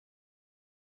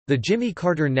The Jimmy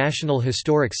Carter National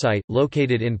Historic Site,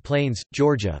 located in Plains,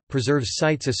 Georgia, preserves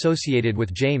sites associated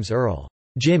with James Earl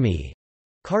Jimmy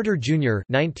Carter, Jr.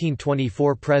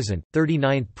 (1924–present),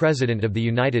 39th President of the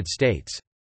United States.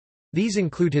 These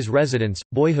include his residence,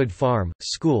 Boyhood Farm,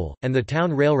 school, and the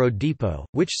town railroad depot,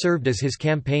 which served as his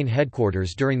campaign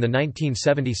headquarters during the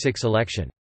 1976 election.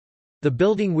 The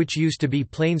building, which used to be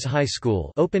Plains High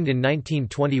School, opened in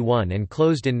 1921 and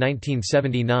closed in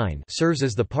 1979, serves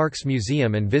as the park's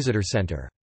museum and visitor center.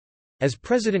 As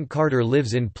President Carter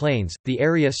lives in Plains, the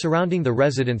area surrounding the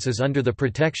residence is under the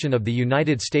protection of the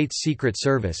United States Secret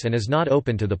Service and is not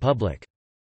open to the public.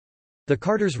 The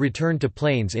Carters returned to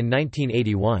Plains in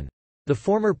 1981. The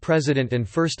former President and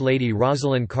First Lady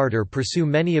Rosalind Carter pursue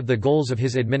many of the goals of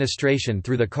his administration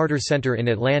through the Carter Center in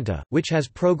Atlanta, which has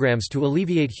programs to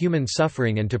alleviate human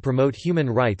suffering and to promote human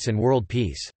rights and world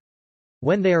peace.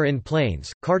 When they are in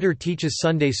Plains, Carter teaches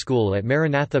Sunday school at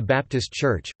Maranatha Baptist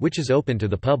Church, which is open to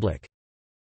the public.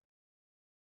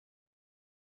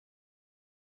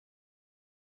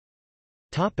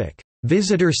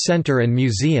 Visitor Center and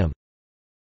Museum.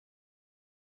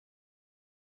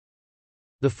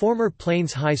 The former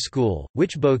Plains High School,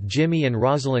 which both Jimmy and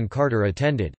Rosalind Carter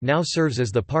attended, now serves as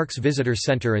the park's visitor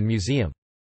center and museum.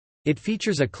 It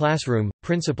features a classroom,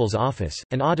 principal's office,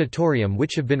 and auditorium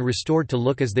which have been restored to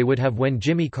look as they would have when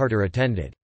Jimmy Carter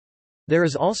attended. There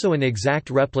is also an exact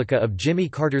replica of Jimmy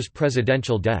Carter's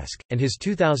presidential desk, and his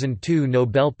 2002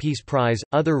 Nobel Peace Prize.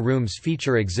 Other rooms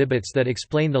feature exhibits that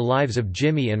explain the lives of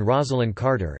Jimmy and Rosalind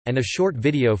Carter, and a short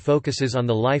video focuses on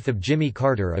the life of Jimmy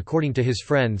Carter according to his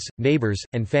friends, neighbors,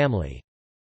 and family.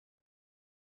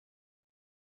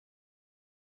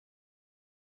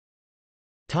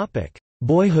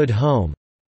 Boyhood home.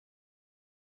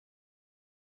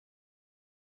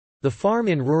 The farm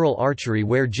in rural Archery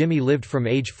where Jimmy lived from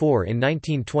age 4 in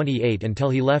 1928 until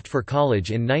he left for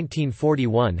college in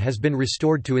 1941 has been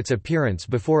restored to its appearance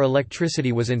before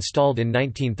electricity was installed in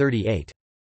 1938.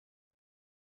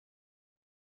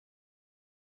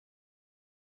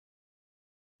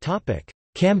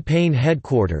 Campaign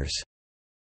headquarters.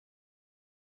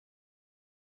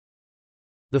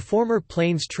 The former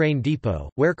Plains Train Depot,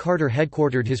 where Carter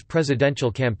headquartered his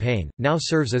presidential campaign, now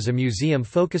serves as a museum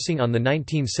focusing on the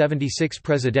 1976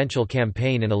 presidential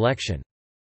campaign and election.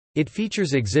 It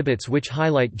features exhibits which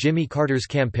highlight Jimmy Carter's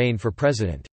campaign for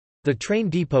president. The train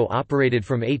depot operated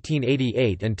from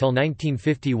 1888 until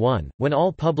 1951, when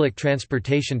all public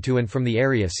transportation to and from the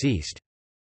area ceased.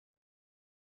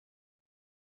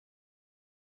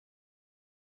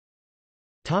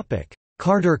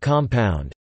 Carter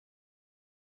Compound.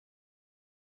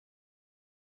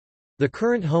 The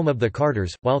current home of the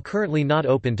Carters, while currently not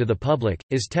open to the public,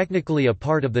 is technically a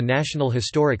part of the National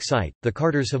Historic Site. The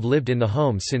Carters have lived in the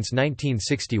home since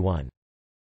 1961.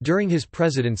 During his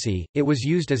presidency, it was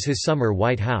used as his summer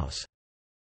White House.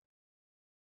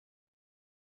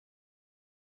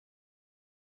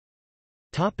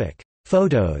 Topic: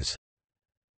 Photos.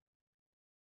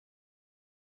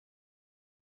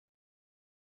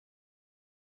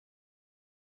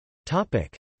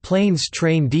 Topic: Plains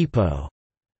Train Depot.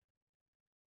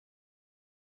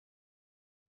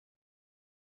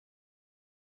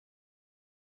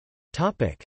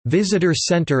 Topic: Visitor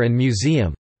Center and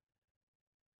Museum.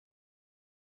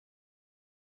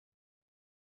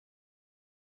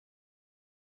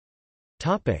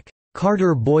 Topic: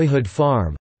 Carter Boyhood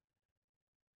Farm.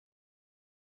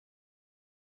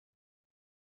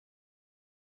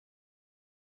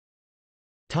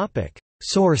 Topic: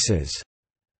 Sources.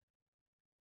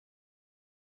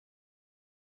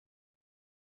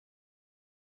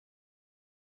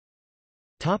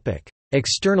 Topic: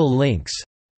 External links.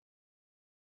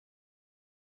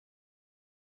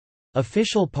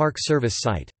 Official Park Service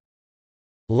site.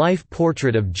 Life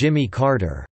portrait of Jimmy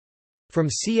Carter from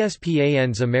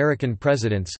CSPAN's American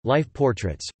Presidents, Life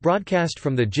Portraits, broadcast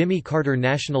from the Jimmy Carter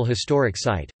National Historic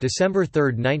Site, December 3,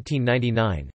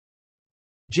 1999.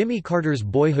 Jimmy Carter's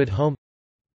Boyhood Home.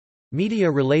 Media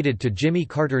related to Jimmy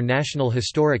Carter National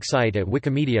Historic Site at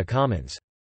Wikimedia Commons.